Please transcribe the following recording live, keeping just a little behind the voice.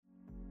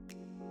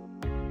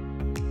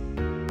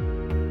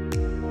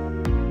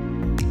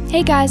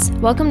Hey guys,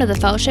 welcome to the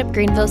Fellowship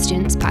Greenville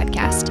Students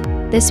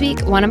Podcast. This week,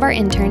 one of our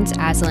interns,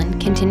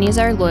 Aslan, continues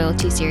our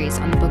loyalty series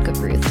on the book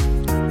of Ruth.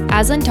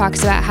 Aslan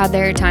talks about how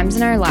there are times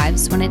in our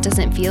lives when it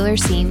doesn't feel or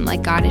seem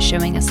like God is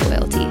showing us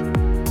loyalty.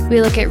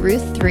 We look at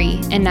Ruth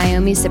 3 and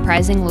Naomi's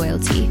surprising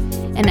loyalty,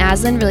 and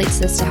Aslan relates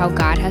this to how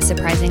God has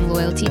surprising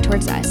loyalty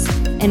towards us,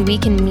 and we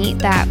can meet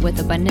that with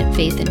abundant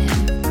faith in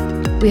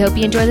Him. We hope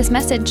you enjoy this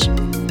message.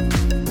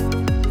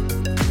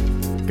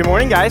 Good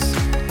morning, guys.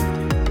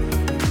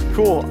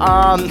 Cool.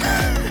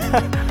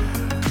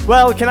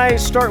 Well, can I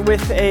start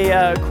with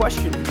a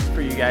question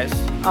for you guys?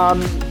 I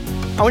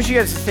want you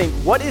guys to think,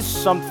 what is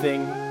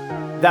something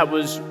that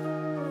was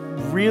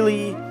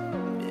really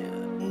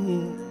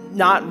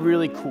not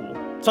really cool?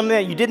 Something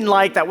that you didn't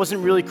like, that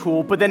wasn't really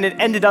cool, but then it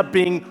ended up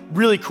being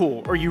really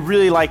cool, or you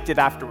really liked it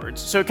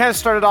afterwards. So it kind of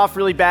started off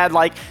really bad,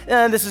 like,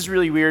 this is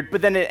really weird,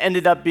 but then it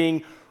ended up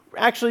being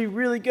actually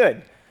really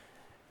good.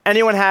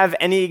 Anyone have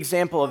any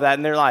example of that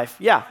in their life?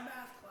 Yeah.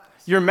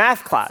 Your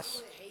math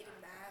class. I hated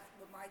math,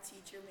 but my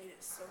teacher made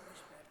it so much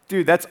better.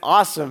 Dude, that's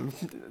awesome.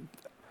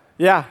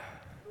 Yeah.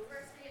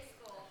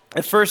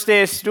 The first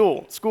day of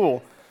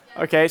school.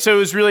 Okay, so it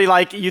was really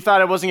like you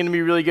thought it wasn't going to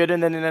be really good,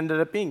 and then it ended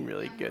up being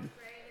really good.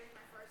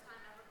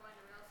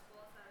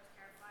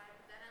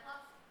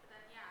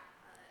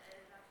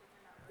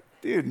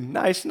 Dude,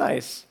 nice.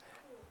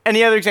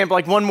 Any other example,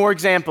 like one more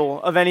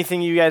example of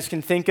anything you guys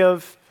can think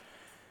of?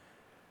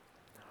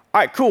 All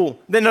right, cool.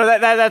 Then no,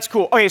 that's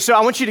cool. Okay, so I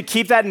want you to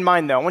keep that in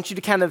mind, though. I want you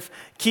to kind of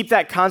keep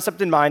that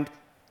concept in mind,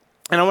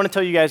 and I want to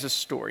tell you guys a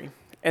story.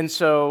 And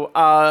so,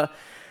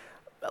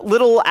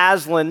 little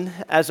Aslan,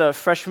 as a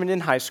freshman in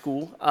high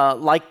school,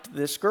 liked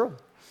this girl,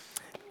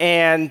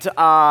 and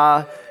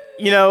so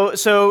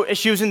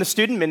she was in the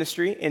student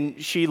ministry,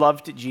 and she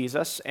loved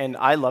Jesus, and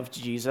I loved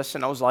Jesus,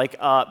 and I was like,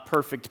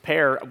 perfect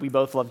pair. We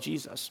both love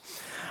Jesus.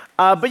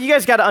 But you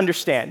guys got to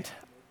understand.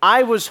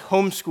 I was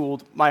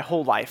homeschooled my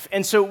whole life.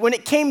 And so when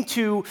it came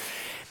to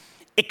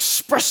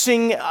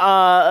expressing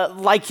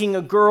liking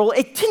a girl,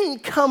 it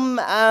didn't come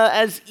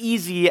as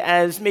easy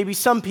as maybe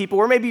some people,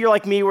 or maybe you're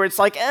like me where it's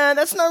like,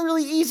 that's not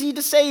really easy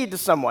to say to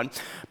someone.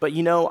 But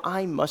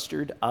I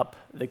mustered up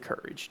the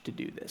courage to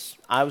do this.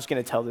 I was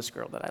going to tell this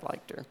girl that I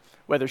liked her,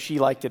 whether she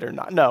liked it or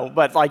not. No,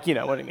 but you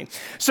know what I mean.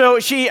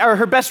 So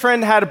her best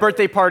friend had a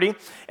birthday party,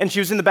 and she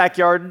was in the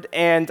backyard,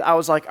 and I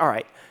was like, all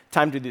right,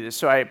 time to do this.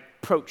 So I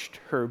approached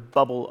her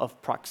bubble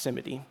of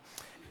proximity,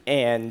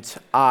 and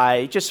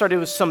I just started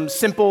with some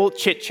simple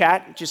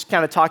chit-chat, just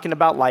kind of talking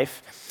about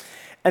life,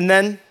 and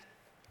then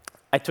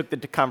I took the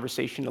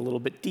conversation a little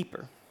bit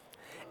deeper,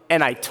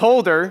 and I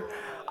told her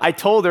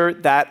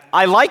that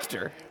I liked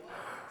her,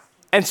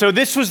 and so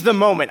this was the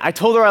moment. I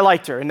told her I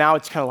liked her, and now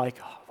it's kind of like,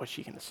 what's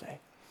she going to say?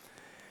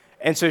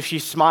 And so she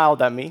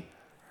smiled at me,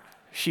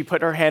 she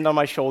put her hand on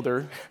my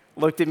shoulder,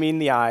 looked at me in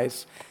the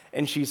eyes,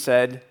 and she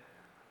said,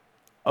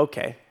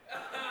 okay.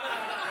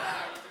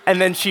 And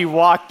then she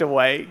walked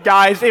away.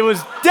 Guys, it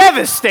was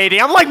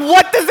devastating. I'm like,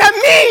 what does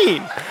that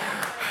mean?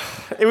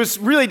 It was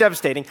really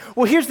devastating.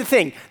 Well, here's the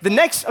thing. The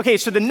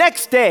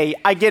next day,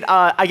 I get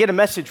a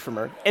message from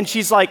her, and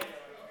she's like,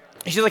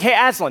 hey,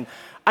 Aslan,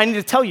 I need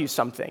to tell you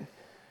something.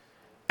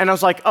 And I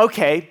was like,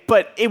 okay,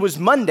 but it was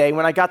Monday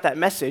when I got that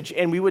message,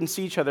 and we wouldn't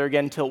see each other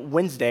again until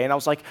Wednesday. And I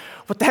was like,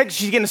 what the heck is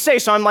she going to say?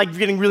 So I'm like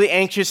getting really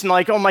anxious and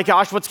like, oh my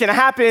gosh, what's going to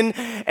happen?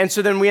 And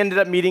so then we ended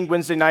up meeting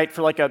Wednesday night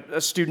for like a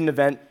student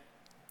event.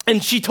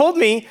 And she told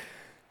me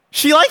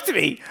she liked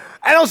me.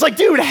 And I was like,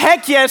 dude,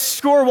 heck yes,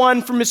 score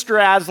one for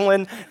Mr.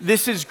 Aslan.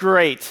 This is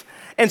great.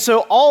 And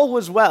so all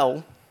was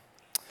well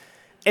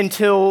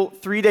until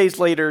 3 days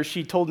later,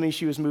 she told me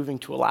she was moving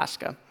to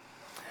Alaska.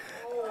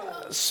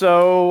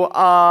 So,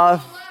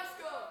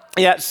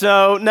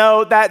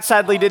 no, that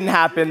sadly didn't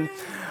happen.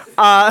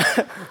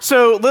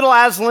 So little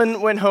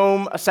Aslan went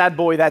home, a sad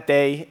boy that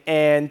day,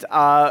 and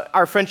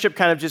our friendship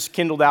kind of just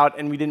kindled out,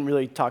 and we didn't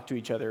really talk to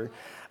each other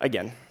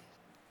again.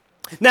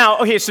 Now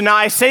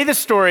I say this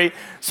story,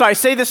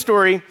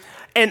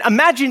 and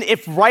imagine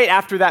if right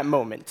after that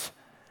moment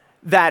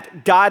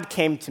that God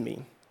came to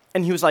me,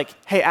 and he was like,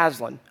 hey,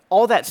 Aslan,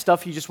 all that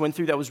stuff you just went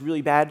through that was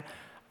really bad,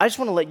 I just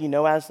want to let you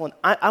know, Aslan,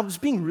 I was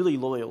being really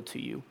loyal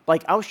to you.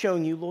 Like, I was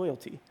showing you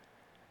loyalty.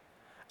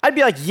 I'd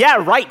be like,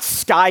 yeah, right,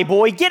 Sky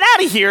Boy, get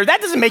out of here.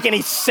 That doesn't make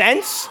any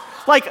sense.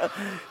 Like,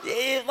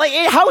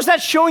 how is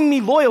that showing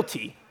me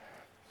loyalty?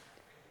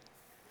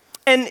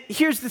 And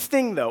here's the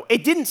thing, though.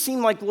 It didn't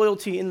seem like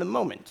loyalty in the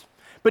moment.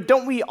 But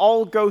don't we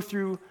all go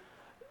through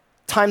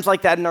times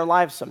like that in our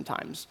lives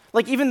sometimes?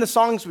 Like even the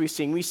songs we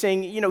sing,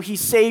 he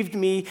saved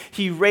me,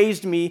 he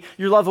raised me,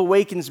 your love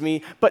awakens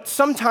me. But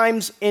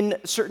sometimes in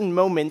certain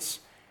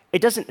moments,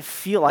 it doesn't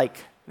feel like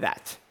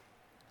that.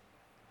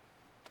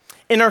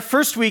 In our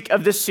first week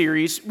of this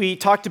series, we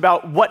talked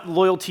about what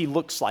loyalty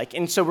looks like.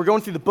 And so we're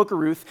going through the book of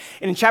Ruth.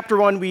 And in chapter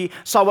 1, we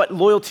saw what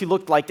loyalty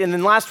looked like. And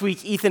then last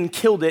week, Ethan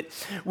killed it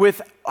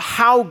with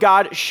how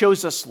God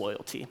shows us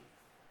loyalty.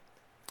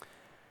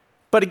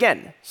 But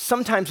again,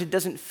 sometimes it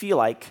doesn't feel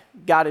like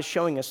God is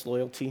showing us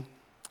loyalty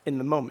in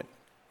the moment.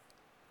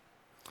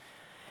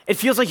 It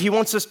feels like he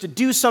wants us to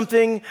do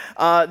something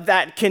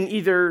that can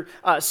either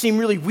seem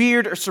really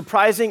weird or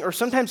surprising, or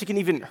sometimes it can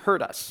even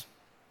hurt us.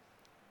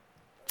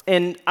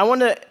 And I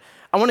want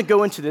to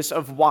go into this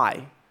of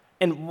why.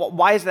 And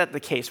why is that the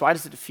case? Why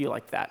does it feel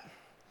like that?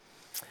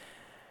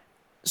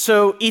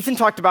 So Ethan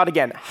talked about,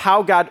 again,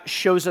 how God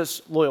shows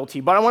us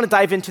loyalty, but I want to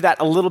dive into that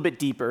a little bit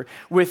deeper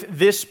with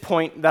this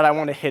point that I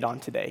want to hit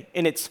on today.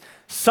 And it's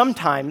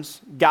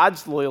sometimes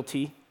God's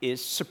loyalty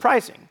is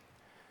surprising.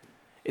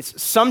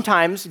 It's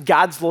sometimes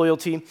God's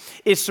loyalty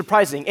is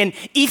surprising. And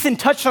Ethan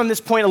touched on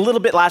this point a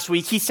little bit last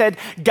week. He said,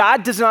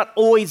 God does not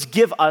always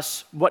give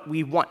us what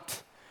we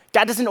want.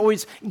 God doesn't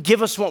always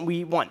give us what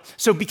we want.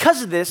 So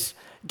because of this,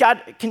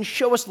 God can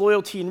show us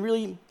loyalty in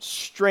really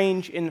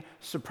strange and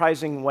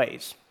surprising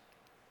ways.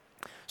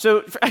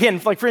 So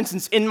again, like for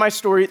instance, in my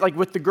story, like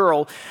with the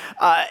girl,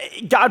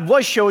 God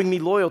was showing me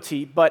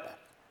loyalty, but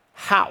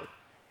how?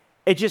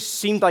 It just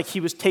seemed like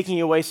he was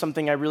taking away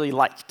something I really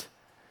liked.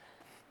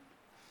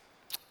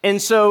 And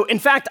so, in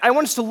fact, I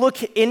want us to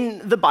look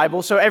in the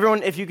Bible. So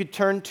everyone, if you could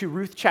turn to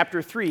Ruth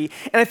chapter 3.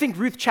 And I think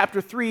Ruth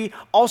chapter 3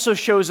 also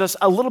shows us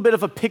a little bit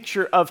of a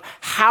picture of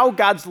how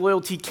God's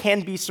loyalty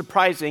can be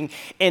surprising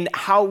and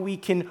how we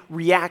can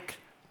react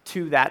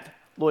to that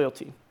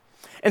loyalty.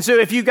 And so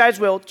if you guys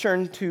will,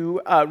 turn to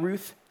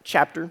Ruth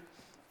chapter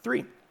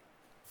 3.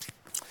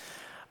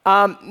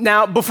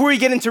 Now, before we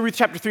get into Ruth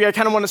chapter 3, I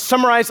kind of want to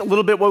summarize a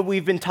little bit what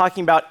we've been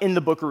talking about in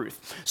the book of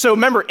Ruth. So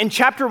remember, in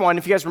chapter 1,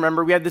 if you guys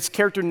remember, we had this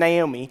character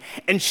Naomi,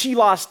 and she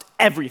lost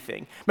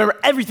everything. Remember,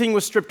 everything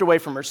was stripped away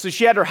from her. So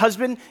she had her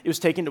husband, it was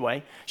taken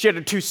away. She had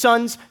her 2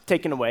 sons,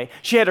 taken away.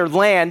 She had her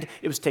land,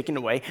 it was taken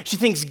away. She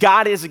thinks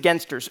God is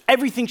against her. So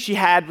everything she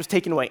had was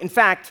taken away. In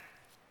fact,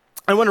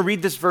 I want to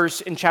read this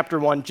verse in chapter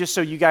 1 just so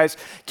you guys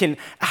can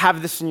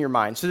have this in your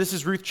mind. So this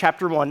is Ruth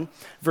chapter 1,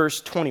 verse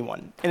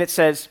 21. And it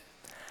says,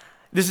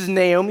 this is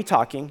Naomi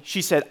talking.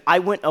 She said, I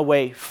went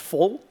away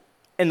full,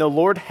 and the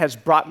Lord has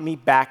brought me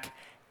back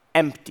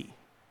empty.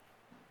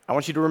 I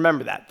want you to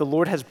remember that. The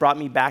Lord has brought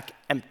me back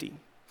empty.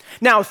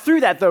 Now, through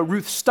that, though,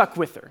 Ruth stuck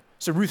with her.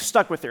 So Ruth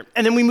stuck with her.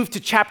 And then we move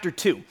to chapter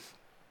 2.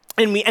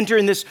 And we enter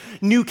in this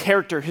new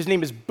character. His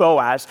name is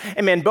Boaz.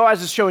 And man,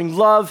 Boaz is showing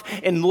love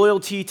and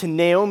loyalty to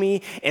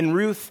Naomi and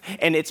Ruth,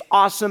 and it's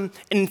awesome.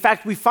 And in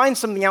fact, we find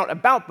something out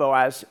about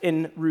Boaz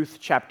in Ruth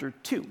chapter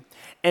 2.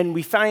 And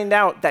we find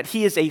out that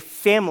he is a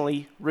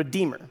family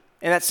redeemer.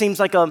 And that seems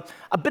like a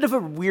bit of a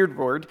weird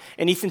word,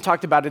 and Ethan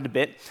talked about it a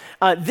bit.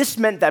 This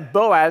meant that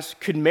Boaz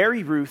could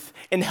marry Ruth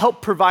and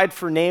help provide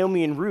for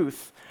Naomi and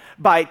Ruth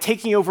by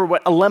taking over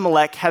what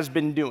Elimelech has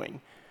been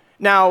doing.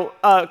 Now,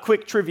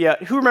 quick trivia,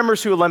 who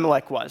remembers who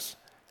Elimelech was?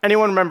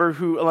 Anyone remember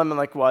who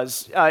Elimelech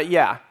was?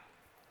 Yeah,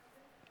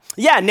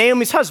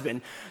 Naomi's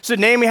husband. So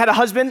Naomi had a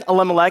husband,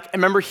 Elimelech, and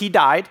remember he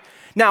died.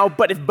 Now,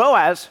 but if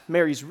Boaz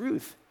marries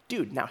Ruth,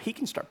 dude, now he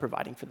can start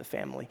providing for the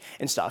family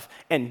and stuff.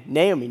 And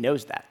Naomi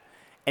knows that.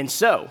 And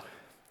so,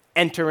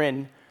 enter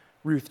in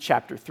Ruth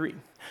chapter 3.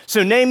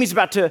 So Naomi's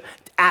about to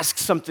ask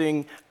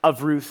something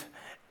of Ruth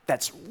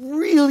that's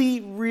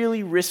really,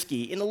 really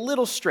risky and a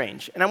little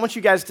strange. And I want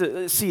you guys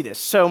to see this.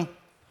 So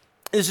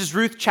this is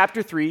Ruth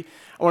chapter 3.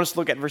 I want us to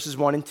look at verses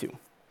 1 and 2.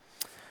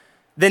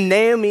 Then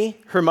Naomi,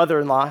 her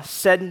mother-in-law,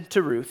 said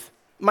to Ruth,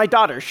 my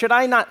daughter, should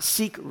I not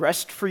seek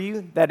rest for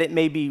you, that it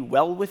may be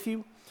well with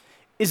you?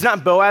 Is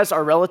not Boaz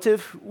our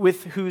relative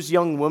with whose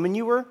young woman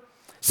you were?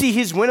 See,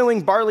 he's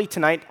winnowing barley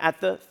tonight at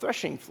the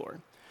threshing floor.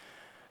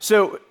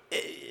 So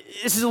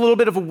this is a little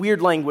bit of a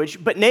weird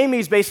language, but Naomi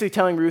is basically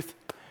telling Ruth,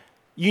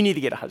 you need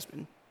to get a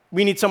husband.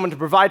 We need someone to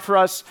provide for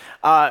us,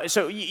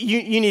 so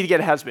you need to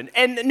get a husband.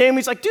 And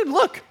Naomi's like, dude,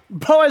 look,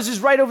 Boaz is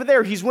right over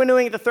there. He's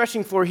winnowing at the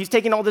threshing floor. He's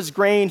taking all this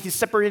grain, he's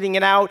separating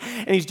it out,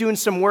 and he's doing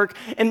some work.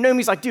 And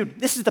Naomi's like, dude,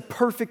 this is the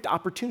perfect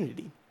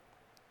opportunity.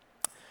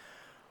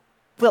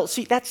 Well,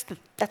 see, that's the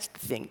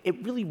thing.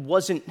 It really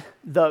wasn't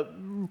the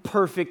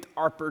perfect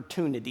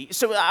opportunity.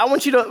 So I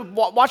want you to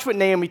watch what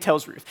Naomi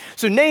tells Ruth.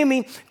 So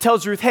Naomi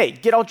tells Ruth, hey,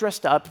 get all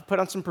dressed up, put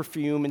on some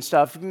perfume and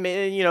stuff,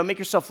 make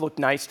yourself look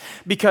nice,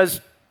 because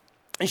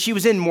she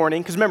was in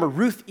mourning, because remember,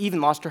 Ruth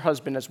even lost her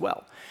husband as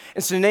well.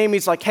 And so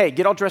Naomi's like, hey,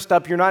 get all dressed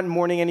up, you're not in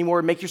mourning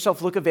anymore, make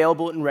yourself look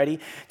available and ready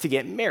to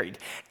get married.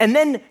 And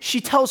then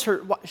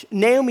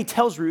Naomi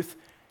tells Ruth,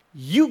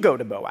 you go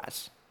to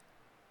Boaz.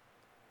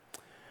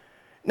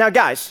 Now,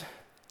 guys,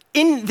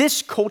 in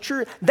this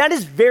culture, that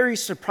is very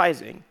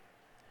surprising.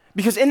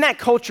 Because in that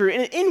culture,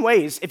 in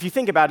ways, if you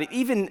think about it,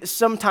 even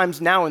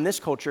sometimes now in this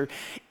culture,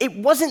 it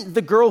wasn't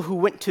the girl who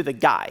went to the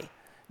guy.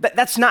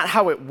 That's not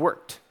how it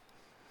worked.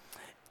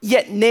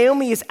 Yet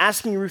Naomi is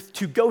asking Ruth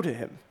to go to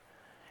him.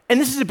 And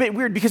this is a bit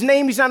weird because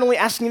Naomi's not only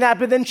asking that,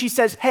 but then she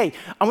says, hey,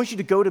 I want you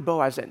to go to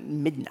Boaz at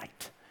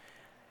midnight.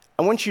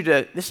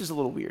 This is a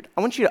little weird.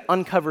 I want you to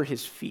uncover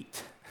his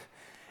feet.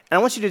 And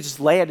I want you to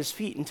just lay at his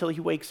feet until he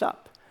wakes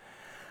up.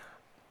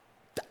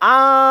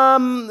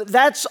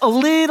 That's a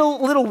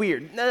little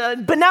weird.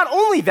 But not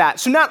only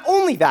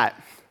that,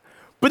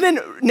 but then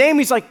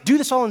Naomi's like, do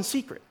this all in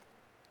secret.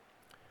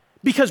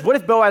 Because what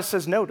if Boaz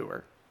says no to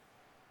her?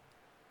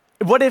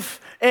 What if,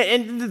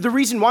 and the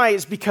reason why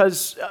is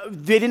because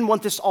they didn't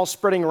want this all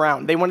spreading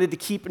around. They wanted to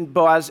keep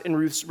Boaz and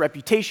Ruth's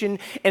reputation,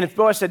 and if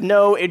Boaz said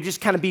no, it'd just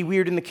kind of be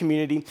weird in the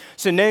community.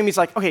 So Naomi's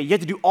like, okay, you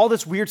have to do all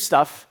this weird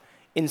stuff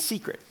in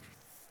secret.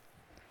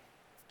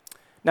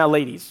 Now,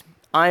 ladies,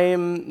 I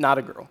am not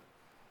a girl,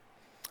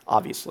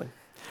 obviously.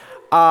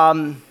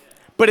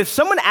 But if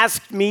someone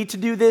asked me to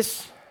do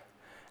this,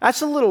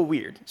 that's a little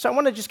weird. So I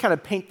want to just kind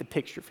of paint the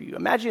picture for you.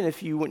 Imagine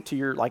if you went to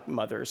your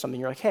mother or something,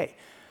 you're like, hey,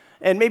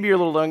 and maybe you're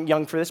a little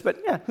young for this, but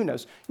yeah, who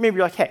knows? Maybe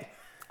you're like, hey,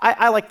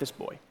 I like this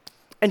boy.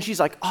 And she's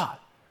like,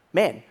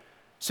 man,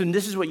 so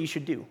this is what you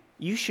should do.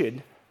 You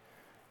should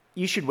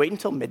wait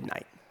until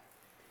midnight.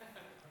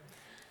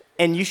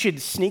 And you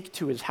should sneak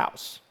to his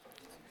house.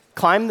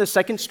 Climb the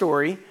second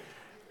story.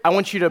 I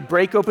want you to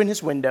break open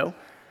his window.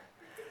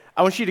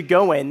 I want you to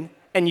go in,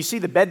 and you see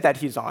the bed that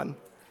he's on.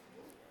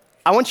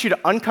 I want you to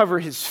uncover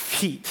his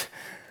feet.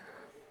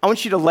 I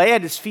want you to lay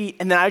at his feet,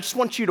 and then I just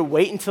want you to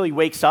wait until he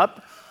wakes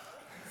up.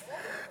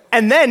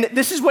 And then,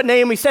 this is what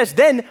Naomi says,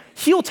 then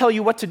he'll tell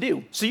you what to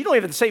do. So you don't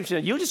even have to say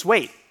anything, you'll just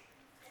wait.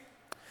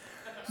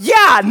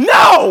 Yeah,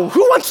 no! Who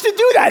wants to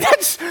do that?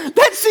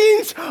 That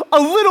seems a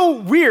little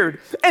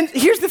weird. And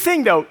here's the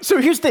thing, though. So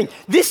here's the thing.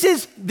 This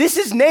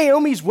is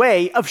Naomi's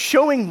way of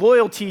showing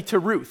loyalty to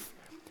Ruth.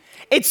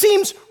 It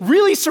seems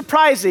really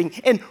surprising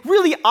and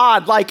really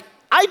odd, like,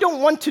 I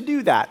don't want to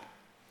do that.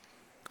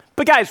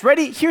 But guys,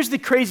 ready? Here's the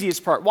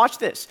craziest part. Watch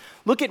this.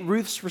 Look at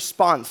Ruth's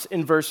response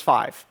in verse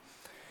 5.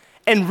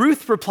 And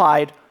Ruth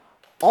replied,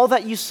 all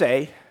that you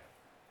say,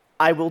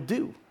 I will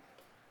do.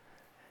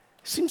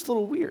 Seems a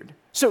little weird.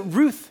 So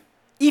Ruth,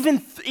 even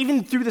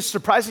through this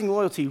surprising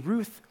loyalty,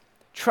 Ruth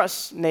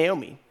trusts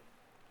Naomi.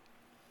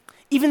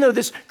 Even though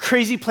this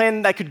crazy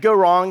plan that could go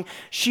wrong,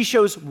 she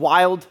shows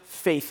wild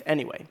faith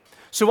anyway.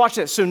 So watch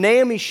this. So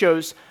Naomi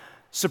shows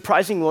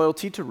surprising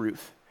loyalty to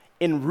Ruth,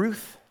 and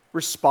Ruth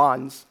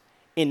responds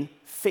in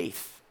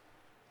faith.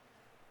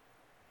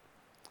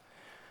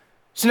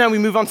 So now we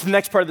move on to the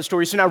next part of the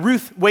story. So now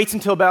Ruth waits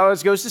until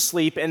Boaz goes to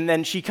sleep, and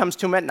then she comes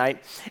to him at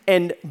night.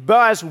 And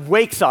Boaz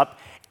wakes up,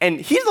 and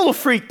he's a little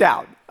freaked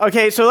out.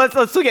 Okay, so let's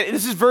look at it.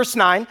 This is verse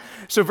 9.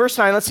 So verse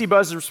 9, let's see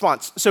Boaz's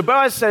response. So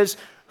Boaz says,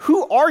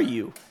 who are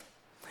you?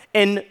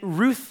 And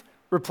Ruth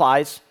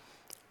replies,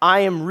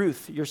 I am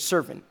Ruth, your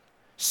servant.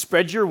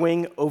 Spread your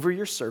wing over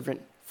your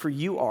servant, for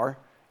you are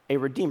a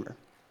redeemer.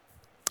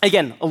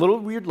 Again, a little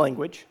weird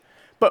language,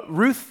 but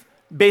Ruth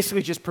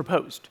basically just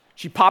proposed.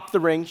 She popped the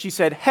ring. She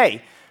said,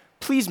 hey,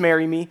 please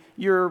marry me.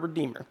 You're a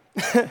redeemer.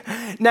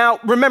 Now,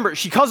 remember,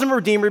 she calls him a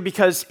redeemer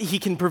because he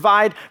can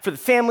provide for the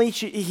family.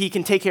 He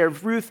can take care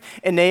of Ruth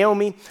and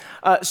Naomi.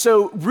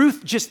 So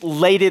Ruth just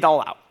laid it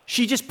all out.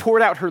 She just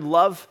poured out her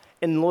love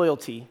and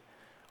loyalty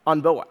on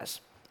Boaz.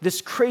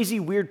 This crazy,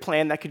 weird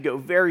plan that could go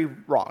very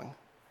wrong.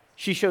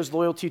 She shows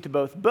loyalty to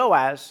both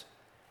Boaz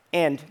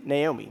and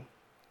Naomi.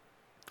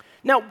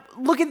 Now,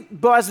 look at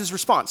Boaz's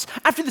response.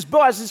 After this,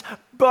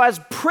 Boaz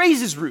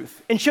praises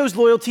Ruth and shows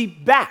loyalty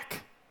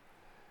back.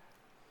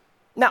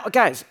 Now,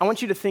 guys, I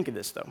want you to think of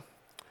this, though.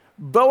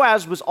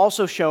 Boaz was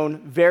also shown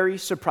very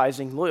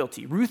surprising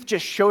loyalty. Ruth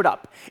just showed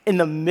up in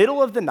the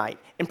middle of the night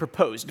and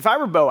proposed. If I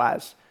were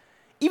Boaz,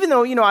 even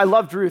though, I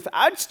loved Ruth,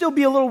 I'd still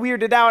be a little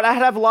weirded out. I'd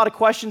have a lot of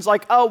questions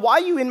like, oh, why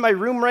are you in my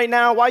room right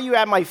now? Why are you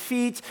at my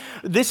feet?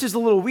 This is a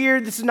little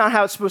weird. This is not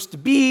how it's supposed to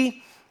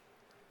be.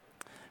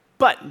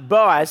 But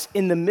Boaz,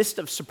 in the midst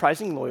of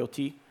surprising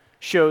loyalty,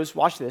 shows,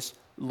 watch this,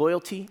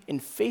 loyalty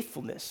and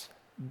faithfulness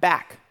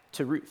back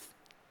to Ruth.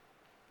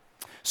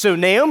 So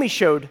Naomi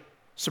showed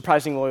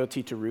surprising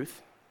loyalty to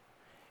Ruth,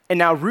 and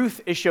now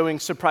Ruth is showing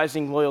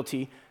surprising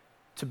loyalty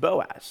to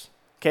Boaz.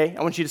 Okay,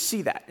 I want you to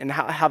see that and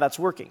how that's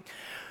working.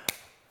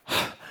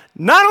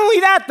 Not only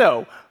that,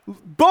 though,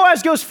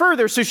 Boaz goes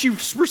further, so she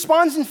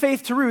responds in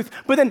faith to Ruth,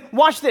 but then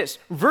watch this.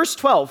 Verse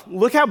 12,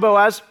 look how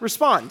Boaz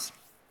responds.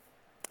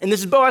 And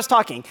this is Boaz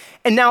talking.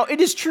 And now it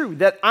is true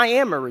that I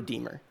am a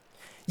redeemer.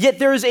 Yet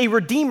there is a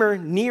redeemer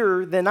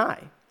nearer than I.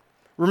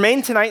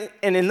 Remain tonight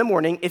and in the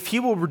morning. If he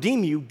will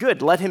redeem you,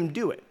 good, let him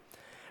do it.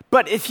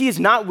 But if he is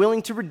not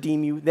willing to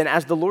redeem you, then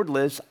as the Lord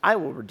lives, I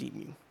will redeem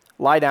you.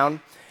 Lie down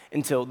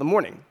until the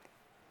morning.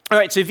 All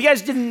right, so if you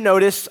guys didn't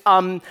notice,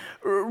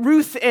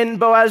 Ruth and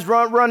Boaz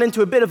run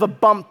into a bit of a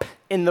bump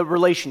in the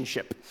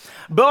relationship.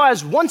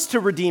 Boaz wants to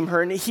redeem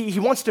her, and he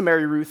wants to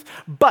marry Ruth,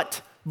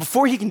 but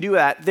before he can do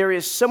that, there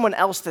is someone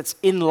else that's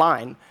in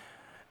line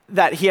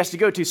that he has to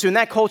go to. So in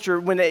that culture,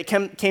 when it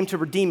came to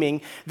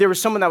redeeming, there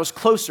was someone that was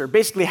closer,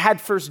 basically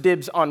had first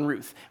dibs on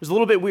Ruth. It was a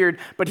little bit weird,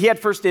 but he had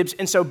first dibs,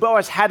 and so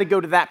Boaz had to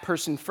go to that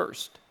person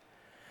first.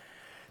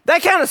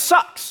 That kind of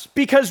sucks,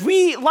 because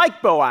we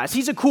like Boaz.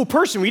 He's a cool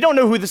person. We don't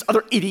know who this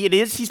other idiot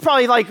is. He's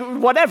probably like,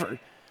 whatever.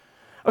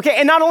 Okay,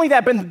 and not only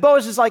that, but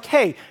Boaz is like,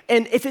 hey,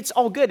 and if it's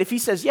all good, if he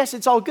says, yes,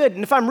 it's all good.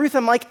 And if I'm Ruth,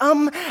 I'm like,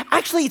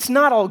 actually, it's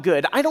not all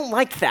good. I don't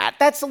like that.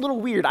 That's a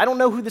little weird. I don't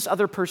know who this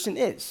other person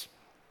is.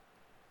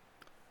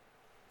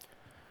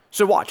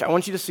 So watch, I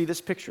want you to see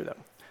this picture, though.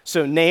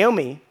 So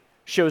Naomi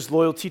shows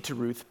loyalty to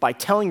Ruth by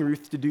telling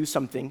Ruth to do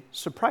something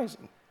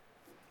surprising.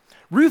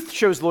 Ruth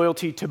shows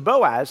loyalty to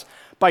Boaz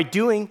by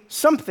doing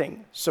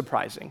something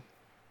surprising.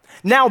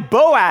 Now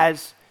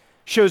Boaz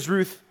shows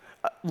Ruth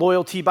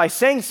loyalty by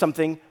saying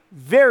something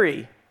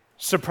very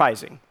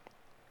surprising.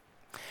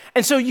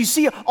 And so you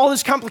see all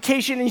this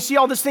complication and you see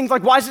all these things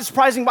like, why is it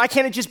surprising? Why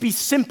can't it just be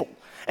simple?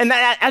 And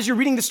that, as you're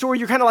reading the story,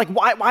 you're kind of like,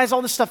 why is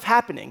all this stuff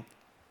happening?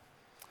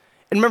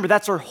 And remember,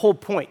 that's our whole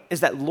point,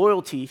 is that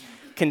loyalty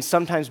can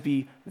sometimes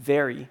be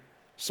very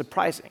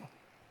surprising.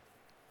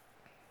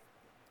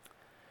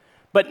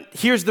 But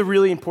here's the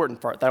really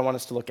important part that I want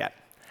us to look at.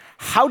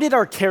 How did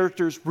our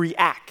characters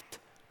react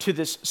to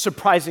this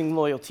surprising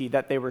loyalty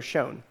that they were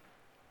shown?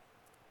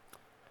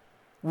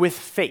 With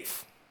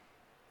faith.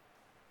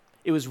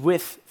 It was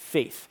with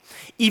faith.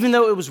 Even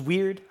though it was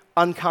weird,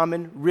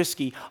 uncommon,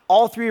 risky,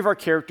 all three of our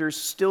characters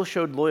still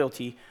showed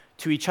loyalty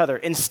to each other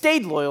and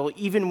stayed loyal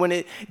even when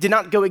it did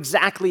not go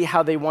exactly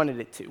how they wanted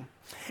it to.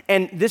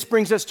 And this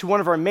brings us to one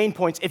of our main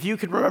points. If you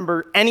could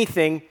remember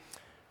anything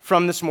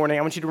from this morning,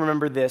 I want you to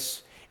remember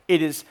this.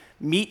 It is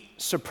meet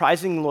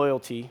surprising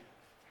loyalty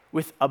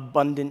with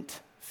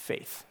abundant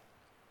faith.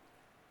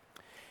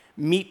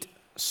 Meet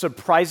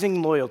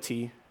surprising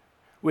loyalty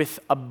with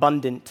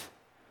abundant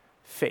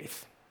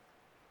faith.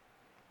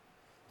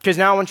 Because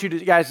now I want you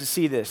guys to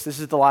see this. This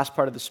is the last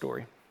part of the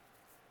story.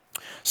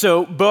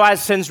 So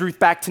Boaz sends Ruth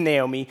back to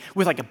Naomi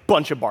with like a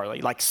bunch of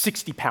barley, like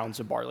 60 pounds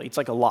of barley. It's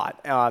like a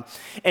lot.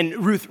 And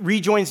Ruth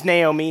rejoins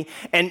Naomi,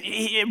 and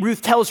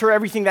Ruth tells her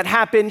everything that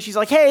happened. She's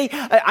like, hey,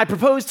 I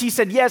proposed. He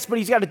said yes, but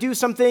he's got to do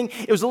something.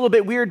 It was a little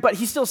bit weird, but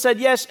he still said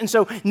yes. And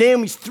so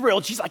Naomi's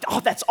thrilled. She's like,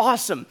 oh, that's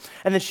awesome.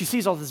 And then she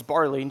sees all this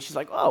barley, and she's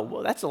like, oh,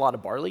 well, that's a lot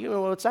of barley.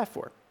 What's that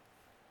for?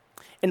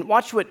 And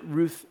watch what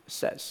Ruth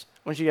says.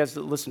 I want you guys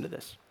to listen to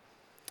this.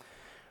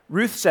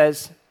 Ruth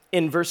says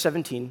in verse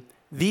 17,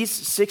 these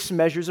 6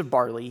 measures of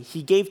barley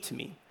he gave to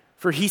me,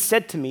 for he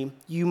said to me,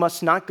 you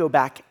must not go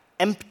back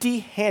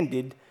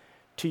empty-handed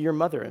to your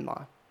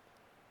mother-in-law.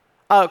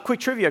 Quick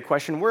trivia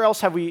question. Where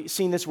else have we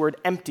seen this word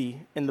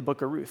empty in the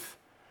book of Ruth?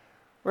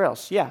 Where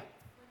else? Yeah. When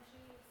she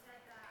said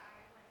that I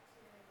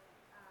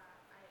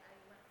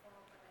went full,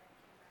 but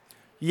I came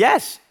back.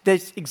 Yes,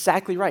 that's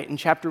exactly right, in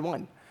chapter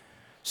 1.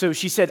 So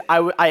she said, I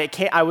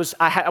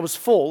was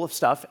full of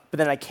stuff, but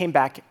then I came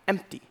back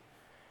empty.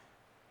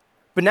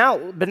 But now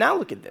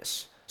look at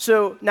this.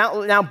 So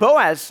now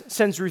Boaz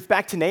sends Ruth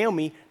back to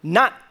Naomi,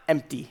 not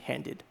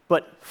empty-handed,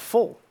 but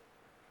full.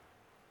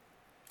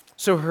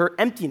 So her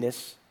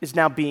emptiness is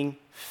now being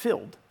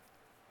filled.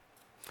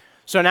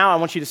 So now I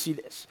want you to see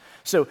this.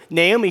 So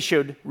Naomi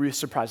showed Ruth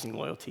surprising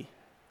loyalty.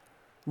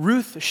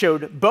 Ruth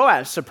showed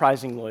Boaz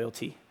surprising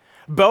loyalty.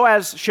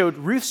 Boaz showed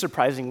Ruth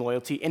surprising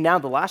loyalty. And now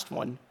the last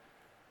one,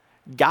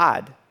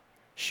 God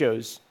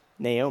shows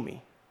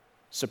Naomi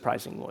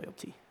surprising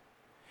loyalty.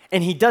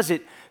 And he does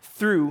it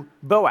through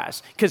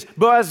Boaz, because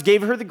Boaz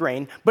gave her the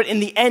grain, but in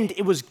the end,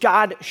 it was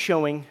God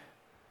showing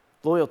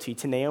loyalty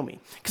to Naomi.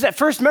 Because at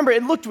first, remember,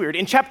 it looked weird.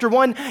 In chapter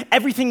 1,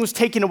 everything was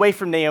taken away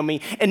from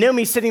Naomi, and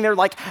Naomi's sitting there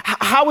like,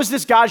 how is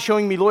this God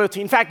showing me loyalty?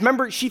 In fact,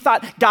 remember, she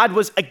thought God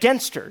was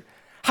against her.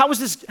 How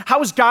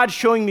is God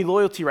showing me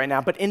loyalty right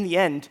now? But in the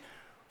end,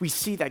 we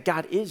see that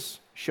God is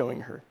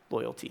showing her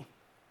loyalty.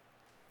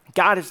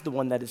 God is the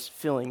one that is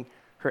filling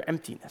her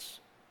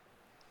emptiness.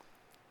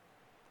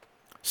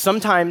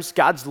 Sometimes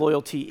God's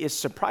loyalty is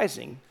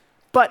surprising,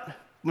 but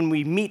when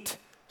we meet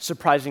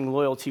surprising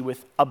loyalty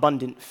with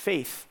abundant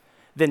faith,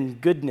 then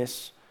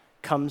goodness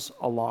comes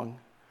along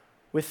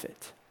with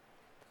it.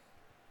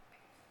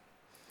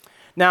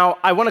 Now,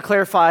 I want to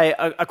clarify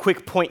a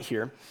quick point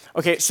here.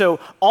 Okay, so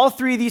all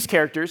three of these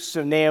characters,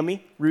 so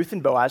Naomi, Ruth,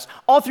 and Boaz,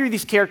 all three of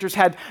these characters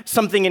had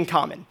something in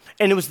common,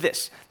 and it was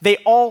this. They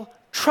all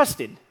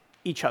trusted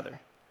each other.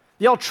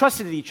 They all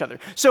trusted each other.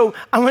 So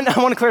I want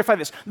to clarify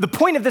this. The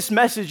point of this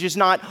message is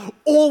not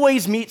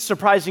always meet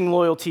surprising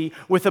loyalty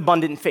with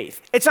abundant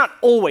faith. It's not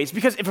always,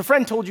 because if a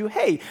friend told you,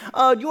 hey,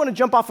 do you want to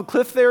jump off a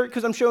cliff there?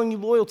 Because I'm showing you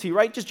loyalty,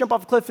 right? Just jump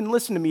off a cliff and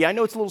listen to me. I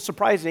know it's a little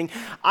surprising.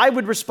 I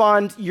would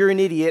respond, you're an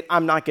idiot.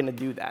 I'm not going to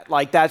do that.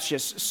 Like, that's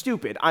just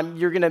stupid.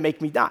 You're going to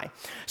make me die.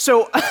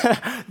 So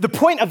the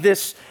point of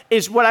this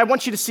is, what I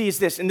want you to see is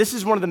this, and this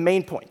is one of the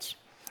main points,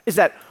 is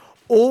that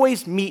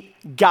always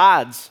meet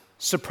God's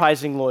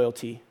surprising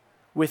loyalty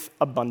with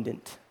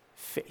abundant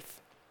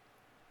faith.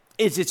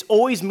 It's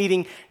always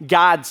meeting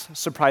God's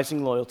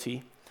surprising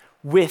loyalty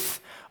with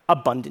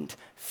abundant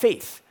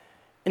faith.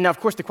 And now, of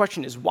course, the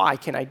question is, why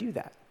can I do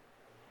that?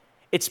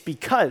 It's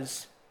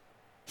because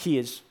he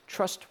is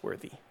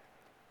trustworthy.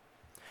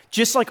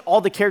 Just like all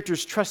the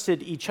characters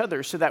trusted each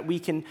other so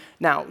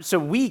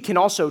we can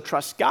also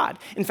trust God.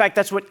 In fact,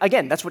 that's what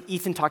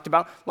Ethan talked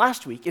about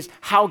last week, is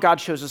how God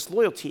shows us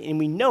loyalty. And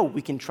we know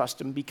we can trust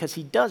him because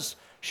he does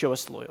show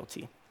us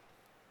loyalty.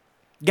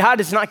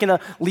 God is not going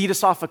to lead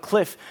us off a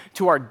cliff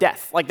to our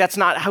death. Like, that's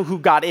not who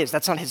God is.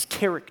 That's not his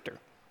character.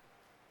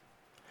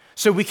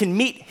 So we can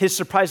meet his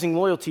surprising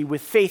loyalty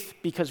with faith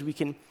because we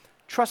can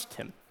trust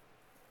him.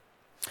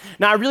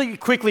 Now, I really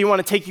quickly want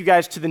to take you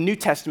guys to the New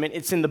Testament.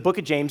 It's in the book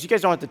of James. You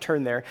guys don't have to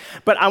turn there,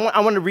 but I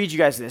want to read you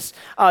guys this.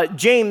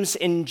 James,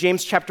 in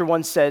James chapter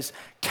 1, says,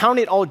 "Count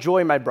it all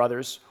joy, my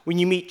brothers, when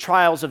you meet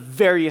trials of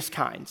various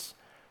kinds,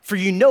 for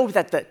you know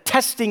that the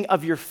testing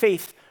of your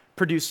faith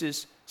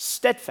produces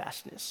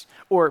steadfastness,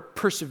 or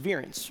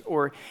perseverance,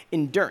 or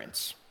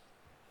endurance."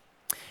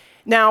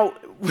 Now,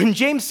 when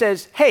James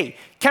says, hey,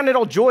 count it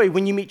all joy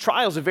when you meet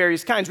trials of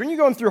various kinds, when you're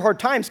going through hard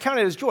times, count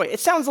it as joy, it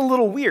sounds a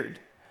little weird.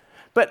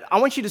 But I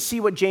want you to see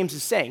what James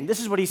is saying.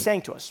 This is what he's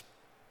saying to us.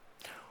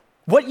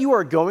 What you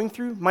are going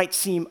through might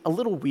seem a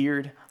little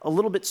weird, a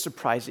little bit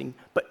surprising,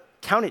 but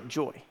count it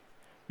joy,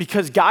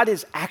 because God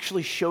is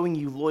actually showing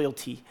you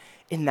loyalty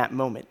in that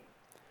moment.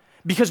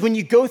 Because when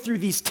you go through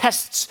these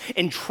tests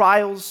and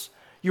trials,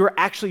 you're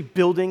actually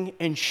building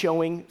and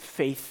showing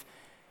faith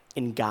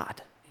in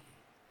God.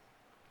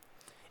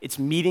 It's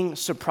meeting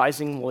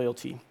surprising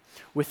loyalty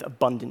with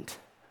abundant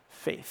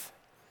faith.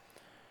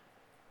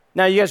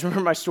 Now, you guys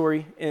remember my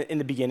story in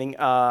the beginning.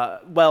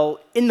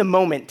 Well, in the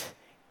moment,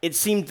 it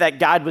seemed that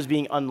God was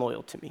being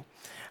unloyal to me.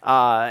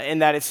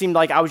 And that it seemed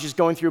like I was just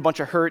going through a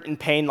bunch of hurt and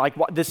pain, like,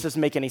 this doesn't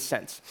make any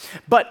sense.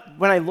 But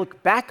when I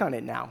look back on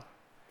it now,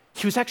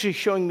 he was actually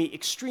showing me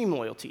extreme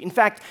loyalty. In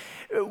fact,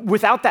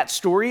 without that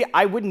story,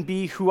 I wouldn't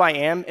be who I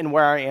am and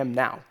where I am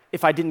now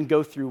if I didn't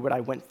go through what I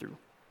went through.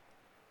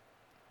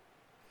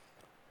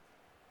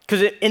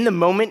 Because in the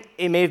moment,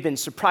 it may have been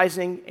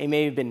surprising, it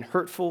may have been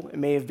hurtful, it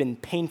may have been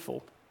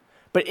painful,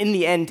 but in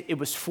the end, it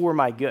was for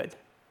my good.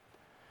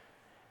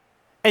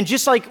 And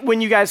just like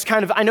when you guys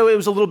I know it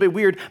was a little bit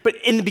weird, but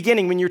in the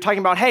beginning when you were talking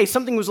about, hey,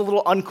 something was a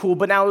little uncool,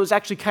 but now it was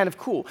actually kind of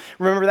cool.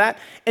 Remember that?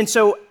 And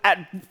so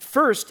at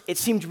first, it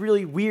seemed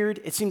really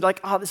weird. It seemed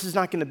like, this is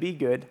not going to be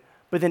good.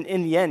 But then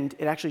in the end,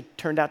 it actually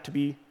turned out to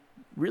be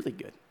really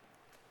good.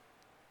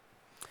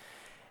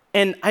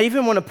 And I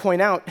even want to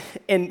point out,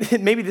 and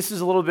maybe this is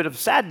a little bit of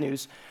sad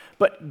news,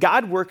 but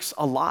God works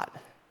a lot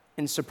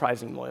in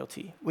surprising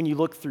loyalty when you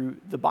look through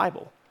the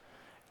Bible.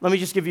 Let me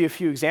just give you a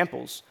few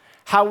examples.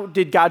 How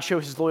did God show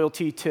his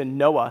loyalty to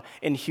Noah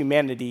and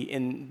humanity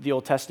in the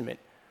Old Testament?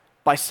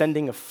 By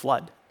sending a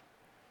flood.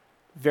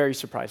 Very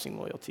surprising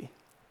loyalty.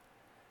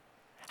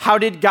 How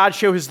did God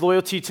show his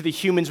loyalty to the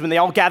humans when they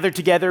all gathered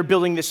together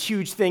building this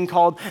huge thing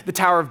called the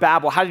Tower of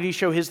Babel? How did he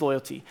show his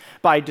loyalty?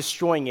 By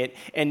destroying it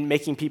and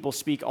making people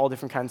speak all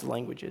different kinds of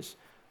languages.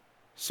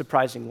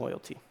 Surprising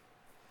loyalty.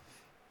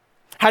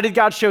 How did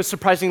God show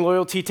surprising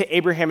loyalty to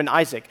Abraham and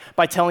Isaac?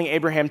 By telling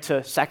Abraham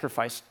to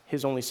sacrifice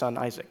his only son,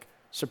 Isaac.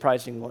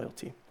 Surprising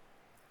loyalty.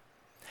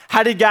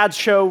 How did God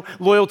show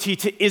loyalty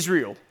to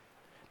Israel?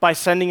 By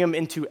sending them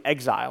into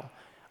exile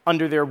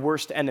under their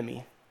worst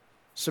enemy.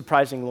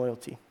 Surprising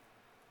loyalty.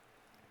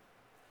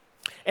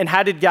 And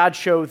how did God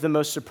show the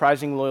most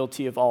surprising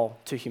loyalty of all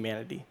to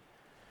humanity?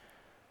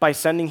 By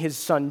sending his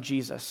son,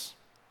 Jesus.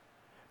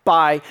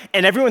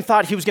 And everyone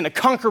thought he was going to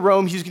conquer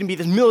Rome, he was going to be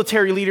this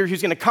military leader, he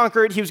was going to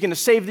conquer it, he was going to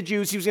save the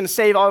Jews, he was going to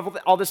save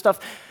all this stuff.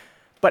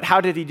 But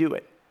how did he do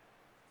it?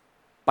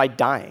 By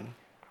dying.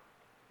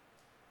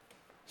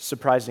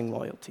 Surprising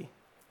loyalty.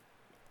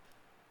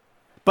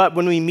 But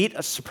when we meet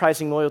a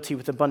surprising loyalty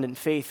with abundant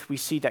faith, we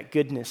see that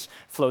goodness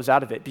flows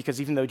out of it,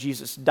 because even though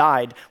Jesus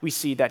died, we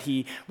see that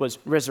he was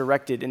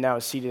resurrected and now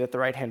is seated at the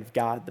right hand of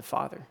God the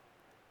Father.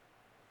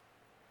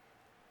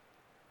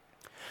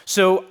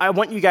 So what I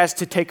want you guys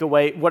to take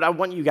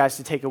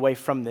away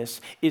from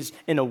this is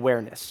an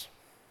awareness.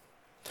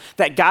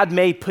 That God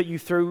may put you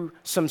through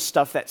some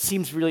stuff that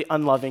seems really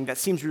unloving, that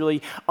seems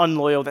really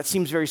unloyal, that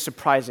seems very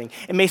surprising.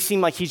 It may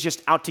seem like he's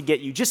just out to get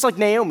you, just like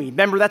Naomi.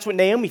 Remember, that's what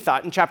Naomi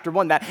thought in chapter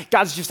 1, that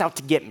God's just out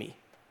to get me.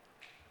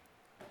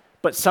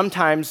 But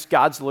sometimes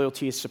God's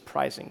loyalty is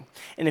surprising.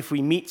 And if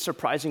we meet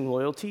surprising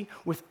loyalty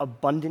with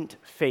abundant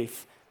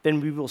faith,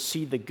 then we will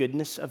see the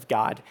goodness of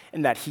God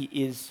and that he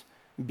is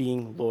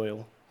being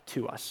loyal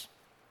to us.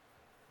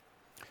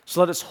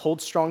 So let us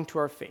hold strong to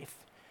our faith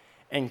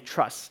and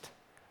trust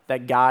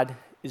that God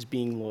is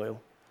being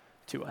loyal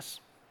to us.